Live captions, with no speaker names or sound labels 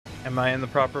Am I in the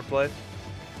proper place?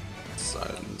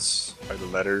 Silence. Are the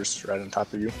letters right on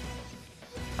top of you?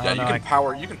 Yeah, you can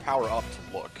power. You can power up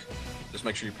to look. Just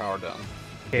make sure you power down.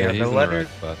 Okay, yeah, the letters.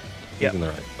 He's in the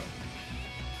right spot.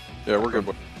 Yeah, we're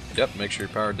good. Yep, make sure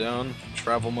you're powered down.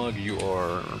 TravelMug, you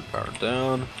are powered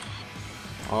down.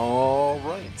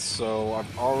 Alright, so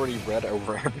I've already read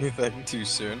over everything too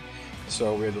soon.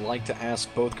 So we'd like to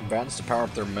ask both combatants to power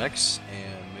up their mechs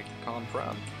and make the con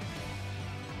proud.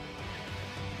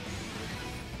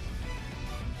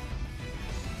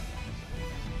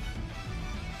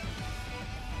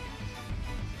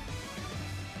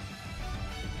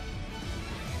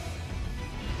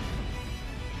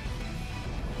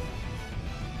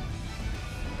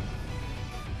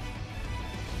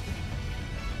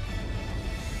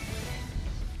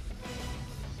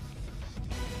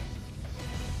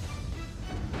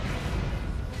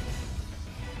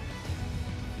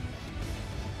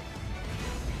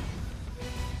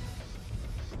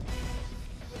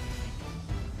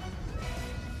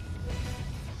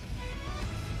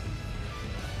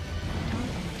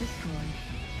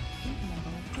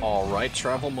 Alright,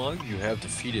 TravelMug, you have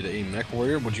defeated a Mech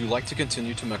Warrior. Would you like to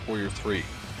continue to Mech Warrior 3?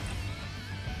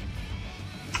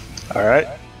 Alright,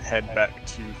 head back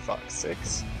to Fox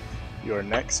 6. Your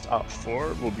next op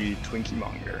 4 will be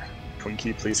TwinkyMonger.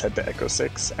 Twinky, please head to Echo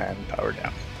 6 and power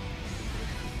down.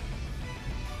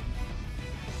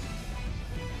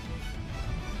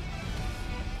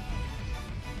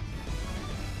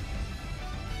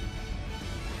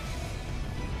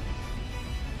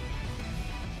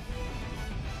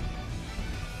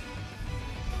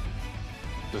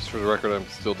 Just for the record, I'm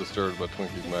still disturbed by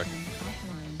Twinky's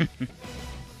mech.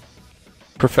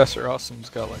 Professor Awesome's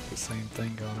got like the same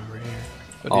thing going over here,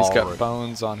 but he's got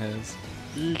bones on his.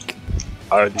 Eek.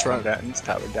 Are the combatants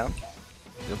powered down?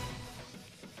 Yep.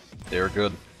 They're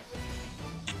good.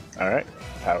 Alright,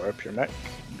 power up your mech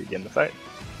and begin the fight.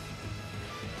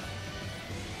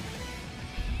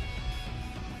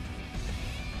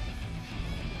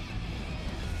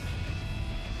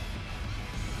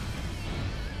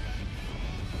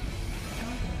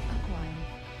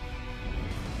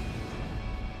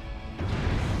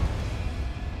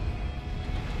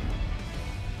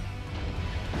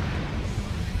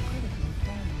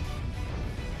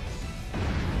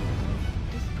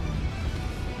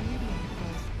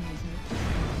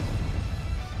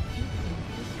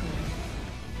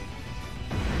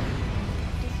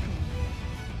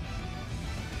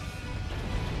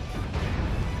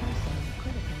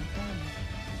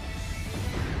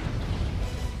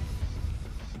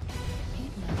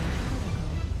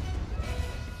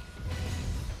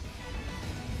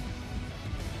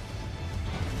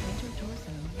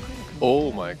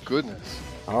 Oh my goodness.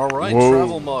 Alright,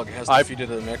 TravelMug has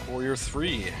defeated a Mech Warrior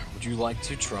 3. Would you like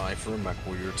to try for a Mech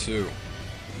Warrior 2?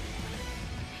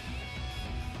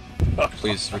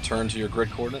 Please return to your grid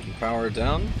coordinate and power it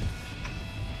down.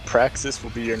 Praxis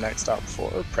will be your next op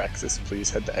 4. Praxis,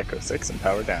 please head to Echo 6 and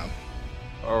power down.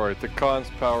 Alright, the con's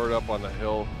powered up on the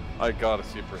hill. I gotta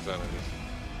see percentages.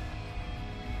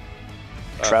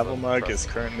 TravelMug is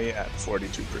currently at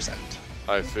 42%.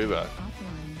 I see that.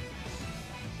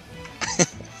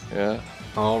 Yeah.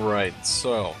 Alright,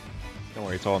 so Don't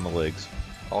worry, it's all in the legs.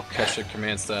 all Kesha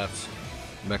command staff,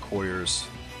 Mech Warriors,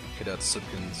 Cadet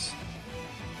Sipkins,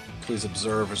 please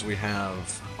observe as we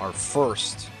have our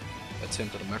first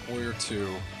attempt at a Mech Warrior 2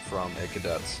 from a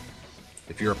Cadet.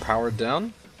 If you're powered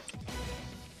down,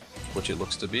 which it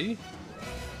looks to be,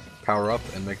 power up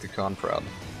and make the con proud.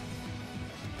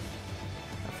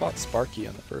 I fought Sparky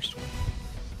on the first one.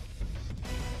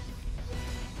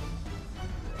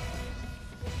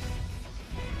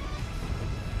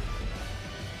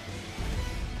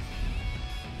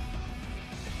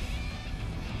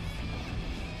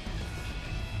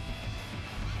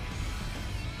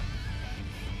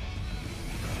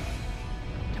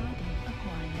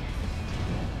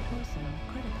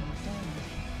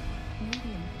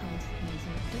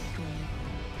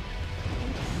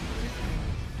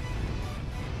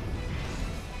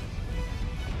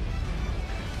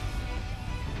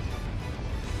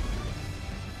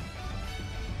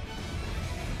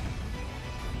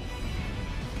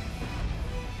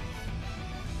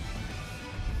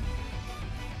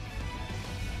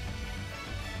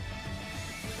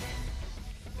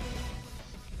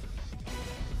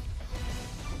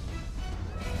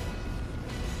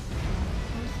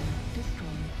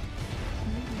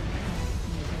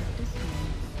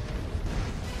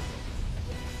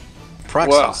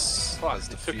 Praxis has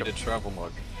defeated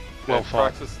TravelMug. Well,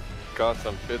 Praxis got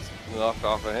some bits knocked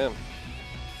off of him.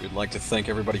 We'd like to thank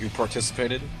everybody who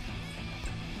participated.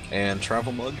 And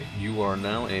TravelMug, you are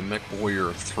now a Mech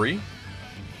Warrior 3.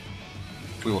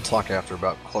 We will talk after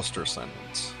about cluster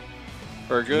assignments.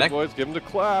 Very good, boys. Give him the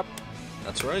clap.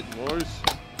 That's right. Boys.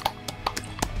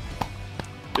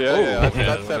 Yeah, Oh, yeah, okay.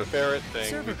 that's that ferret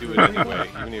thing. We do it anyway,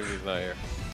 even if he's not here.